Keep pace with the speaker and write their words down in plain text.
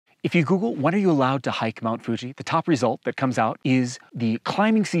If you Google, when are you allowed to hike Mount Fuji, the top result that comes out is the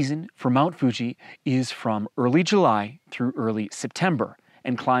climbing season for Mount Fuji is from early July through early September,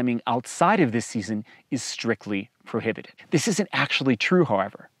 and climbing outside of this season is strictly prohibited. This isn't actually true,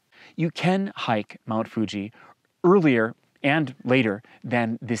 however. You can hike Mount Fuji earlier and later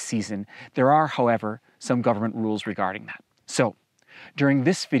than this season. There are, however, some government rules regarding that. So, during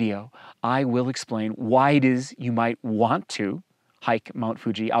this video, I will explain why it is you might want to hike Mount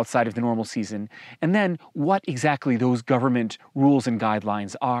Fuji outside of the normal season, and then what exactly those government rules and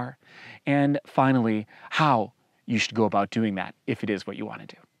guidelines are, and finally, how you should go about doing that if it is what you want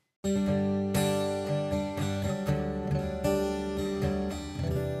to do.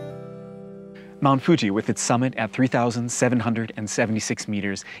 Mount Fuji, with its summit at 3,776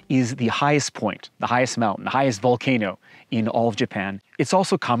 meters, is the highest point, the highest mountain, the highest volcano in all of Japan. It's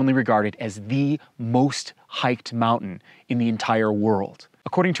also commonly regarded as the most hiked mountain in the entire world.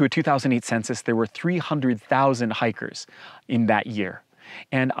 According to a 2008 census, there were 300,000 hikers in that year.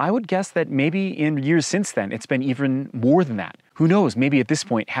 And I would guess that maybe in years since then, it's been even more than that. Who knows, maybe at this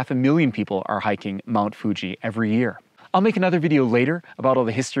point, 500,000 people are hiking Mount Fuji every year. I'll make another video later about all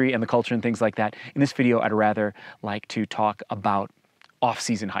the history and the culture and things like that. In this video, I'd rather like to talk about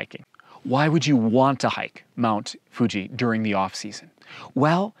off-season hiking. Why would you want to hike Mount Fuji during the off-season?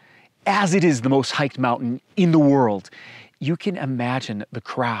 Well, as it is the most hiked mountain in the world, you can imagine the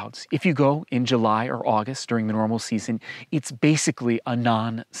crowds. If you go in July or August during the normal season, it's basically a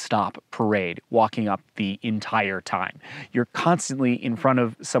non-stop parade walking up the entire time. You're constantly in front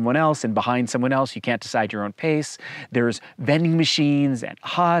of someone else and behind someone else. You can't decide your own pace. There's vending machines and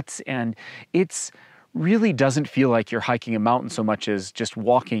huts, and it's really doesn't feel like you're hiking a mountain so much as just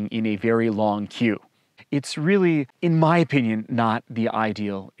walking in a very long queue. It's really, in my opinion, not the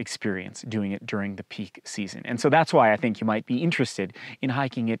ideal experience doing it during the peak season. And so that's why I think you might be interested in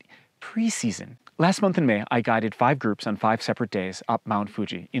hiking it pre-season. Last month in May, I guided 5 groups on 5 separate days up Mount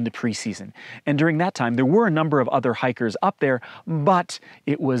Fuji in the pre-season. And during that time, there were a number of other hikers up there, but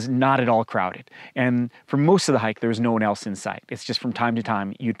it was not at all crowded. And for most of the hike, there was no one else in sight. It's just from time to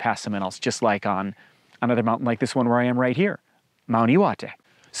time, you'd pass someone else, just like on another mountain like this one where I am right here, Mount Iwate.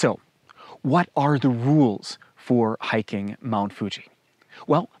 So, what are the rules for hiking Mount Fuji?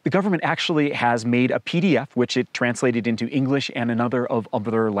 Well, the government actually has made a PDF, which it translated into English and another of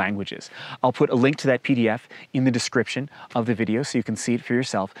other languages. I'll put a link to that PDF in the description of the video so you can see it for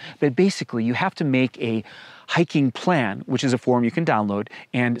yourself. But basically, you have to make a hiking plan, which is a form you can download,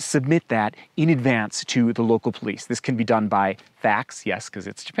 and submit that in advance to the local police. This can be done by fax, yes, because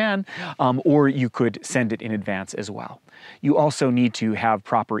it's Japan, or you could send it in advance as well. You also need to have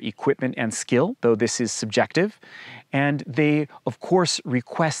proper equipment and skill, though this is subjective, and they, of course,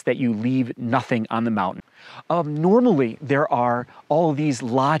 request that you leave nothing on the mountain. Normally, there are all these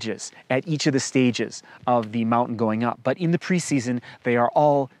lodges at each of the stages of the mountain going up, but in the pre-season, they are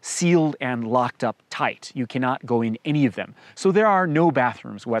all sealed and locked up tight. You cannot go in any of them. So there are no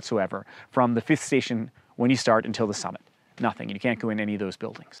bathrooms whatsoever from the 5th station when you start until the summit. Nothing. You can't go in any of those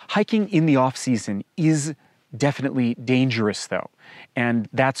buildings. Hiking in the off-season is definitely dangerous though, and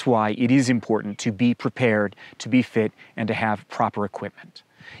that's why it is important to be prepared, to be fit, and to have proper equipment.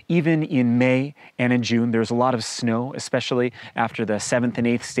 Even in May and in June, there's a lot of snow, especially after the 7th and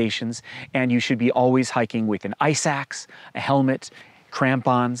 8th stations, and you should be always hiking with an ice axe, a helmet,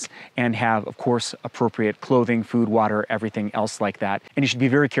 crampons, and have, of course, appropriate clothing, food, water, everything else like that. And you should be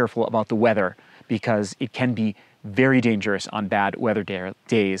very careful about the weather because it can be very dangerous on bad weather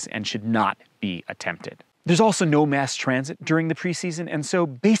days and should not be attempted. There's also no mass transit during the pre-season, and so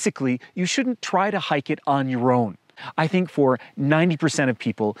basically, you shouldn't try to hike it on your own. I think for 90% of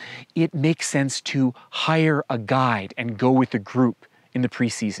people, it makes sense to hire a guide and go with a group in the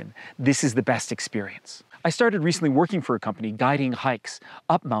pre-season. This is the best experience. I started recently working for a company guiding hikes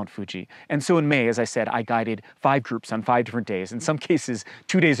up Mount Fuji, and so in May, as I said, I guided 5 groups on 5 different days, in some cases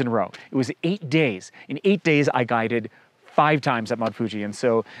 2 days in a row. It was 8 days. In 8 days, I guided 5 times at Mount Fuji, and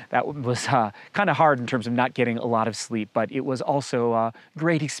so that was kind of hard in terms of not getting a lot of sleep, but it was also a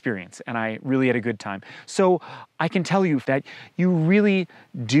great experience, and I really had a good time. So I can tell you that you really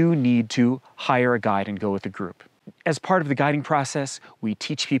do need to hire a guide and go with a group. As part of the guiding process, we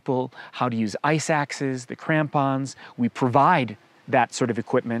teach people how to use ice axes, the crampons, we provide that sort of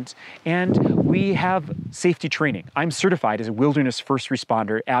equipment, and we have safety training. I'm certified as a wilderness first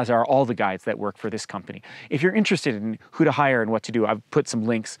responder, as are all the guides that work for this company. If you're interested in who to hire and what to do, I've put some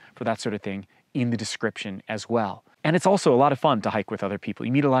links for that sort of thing in the description as well. And it's also a lot of fun to hike with other people.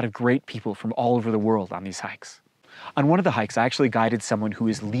 You meet a lot of great people from all over the world on these hikes. On one of the hikes, I actually guided someone who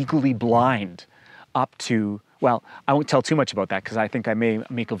is legally blind up to Well, I won't tell too much about that because I think I may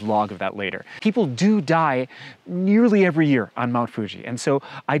make a vlog of that later. People do die nearly every year on Mount Fuji, and so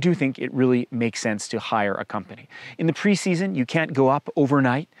I do think it really makes sense to hire a company. In the pre-season, you can't go up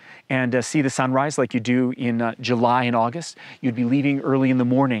overnight and see the sunrise like you do in July and August. You'd be leaving early in the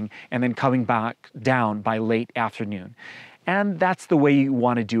morning and then coming back down by late afternoon. And that's the way you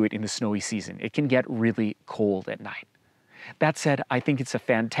want to do it in the snowy season. It can get really cold at night. That said, I think it's a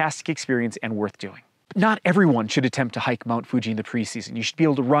fantastic experience and worth doing. Not everyone should attempt to hike Mount Fuji in the pre-season. You should be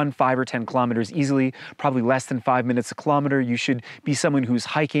able to run 5 or 10 kilometers easily, probably less than 5 minutes a kilometer. You should be someone who's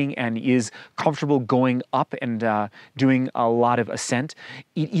hiking and is comfortable going up and doing a lot of ascent.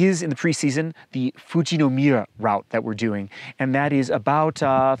 It is in the pre-season the Fujinomiya route that we're doing, and that is about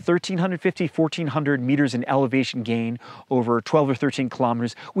 1,350, 1,400 meters in elevation gain over 12 or 13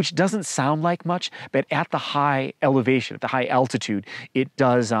 kilometers, which doesn't sound like much, but at the high elevation, at the high altitude, it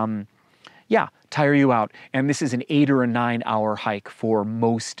does, tire you out. And this is an 8 or a 9 hour hike for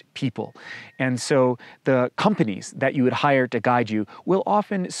most people. And so the companies that you would hire to guide you will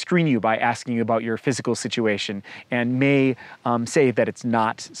often screen you by asking you about your physical situation and may say that it's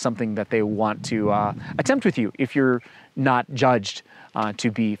not something that they want to attempt with you if you're not judged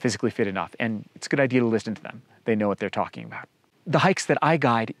to be physically fit enough. And it's a good idea to listen to them. They know what they're talking about. The hikes that I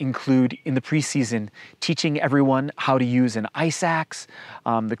guide include, in the pre-season, teaching everyone how to use an ice axe,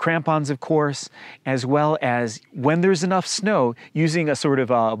 the crampons, of course, as well as, when there's enough snow, using a sort of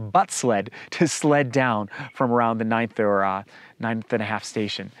a butt sled to sled down from around the 9th or 9th and a half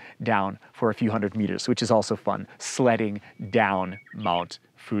station down for a few hundred meters, which is also fun, sledding down Mount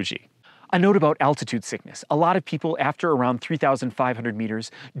Fuji. A note about altitude sickness. A lot of people after around 3,500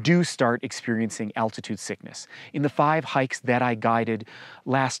 meters do start experiencing altitude sickness. In the 5 hikes that I guided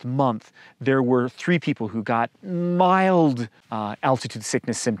last month, there were 3 people who got mild altitude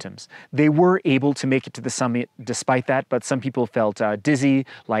sickness symptoms. They were able to make it to the summit despite that, but some people felt dizzy,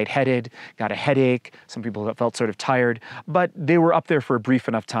 lightheaded, got a headache. Some people felt sort of tired, but they were up there for a brief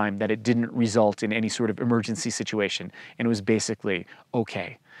enough time that it didn't result in any sort of emergency situation, and it was basically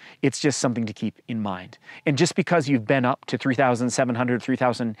okay. It's just something to keep in mind. And just because you've been up to 3,700,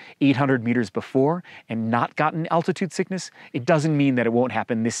 3,800 meters before and not gotten altitude sickness, it doesn't mean that it won't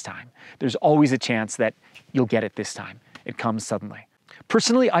happen this time. There's always a chance that you'll get it this time. It comes suddenly.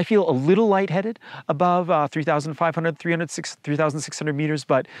 Personally, I feel a little lightheaded above 3,500, 3,600 meters,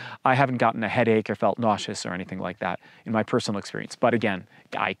 but I haven't gotten a headache or felt nauseous or anything like that in my personal experience. But again,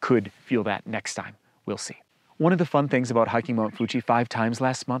 I could feel that next time. We'll see. One of the fun things about hiking Mount Fuji 5 times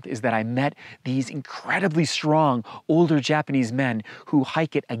last month is that I met these incredibly strong older Japanese men who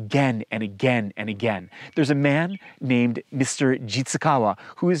hike it again and again and again. There's a man named Mr. Jitsukawa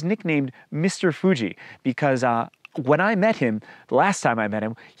who is nicknamed Mr. Fuji because when I met him, the last time I met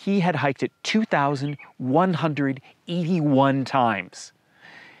him, he had hiked it 2,181 times.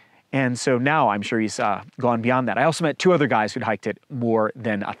 And so now I'm sure he's gone beyond that. I also met 2 other guys who'd hiked it more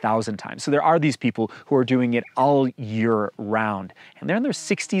than 1,000 times. So there are these people who are doing it all year round, and they're in their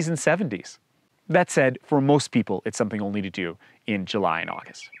 60s and 70s. That said, for most people, it's something only to do in July and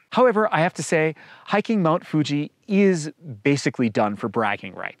August. However, I have to say, hiking Mount Fuji is basically done for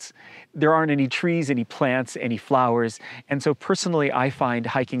bragging rights. There aren't any trees, any plants, any flowers, and so personally I find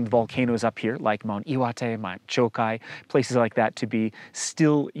hiking the volcanoes up here, like Mount Iwate, Mount Chokai, places like that, to be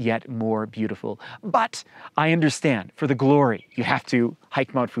still yet more beautiful. But I understand, for the glory, you have to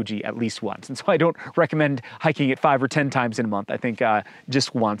hike Mount Fuji at least once, and so I don't recommend hiking it 5 or 10 times in a month. I think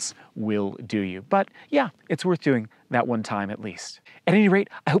just once will do you. But yeah, it's worth doing that one time at least. At any rate,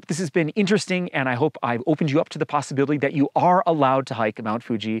 I hope this has been interesting, and I hope I've opened you up to the possibility that you are allowed to hike Mount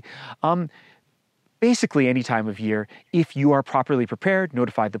Fuji basically any time of year if you are properly prepared,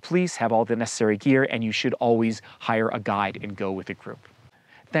 notify the police, have all the necessary gear, and you should always hire a guide and go with a group.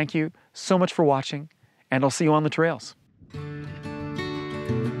 Thank you so much for watching, and I'll see you on the trails.